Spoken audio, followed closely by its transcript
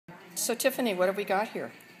So Tiffany, what have we got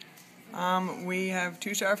here? We have 2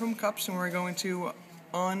 styrofoam cups, and we're going to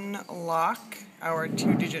unlock our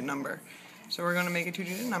 2-digit number. So we're going to make a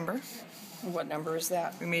 2-digit number. What number is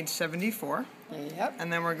that? We made 74. Yep.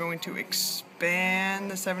 And then we're going to expand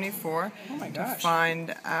the 74 to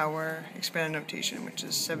find our expanded notation, which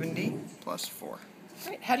is 70 plus 4.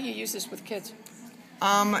 Great. How do you use this with kids?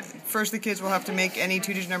 First, the kids will have to make any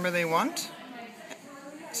 2-digit number they want.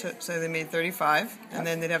 So they made 35, and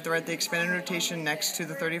then they'd have to write the expanded notation next to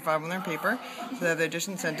the 35 on their paper, so they have their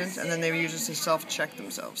addition sentence, and then they would use this to self-check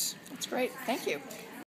themselves. That's great. Thank you.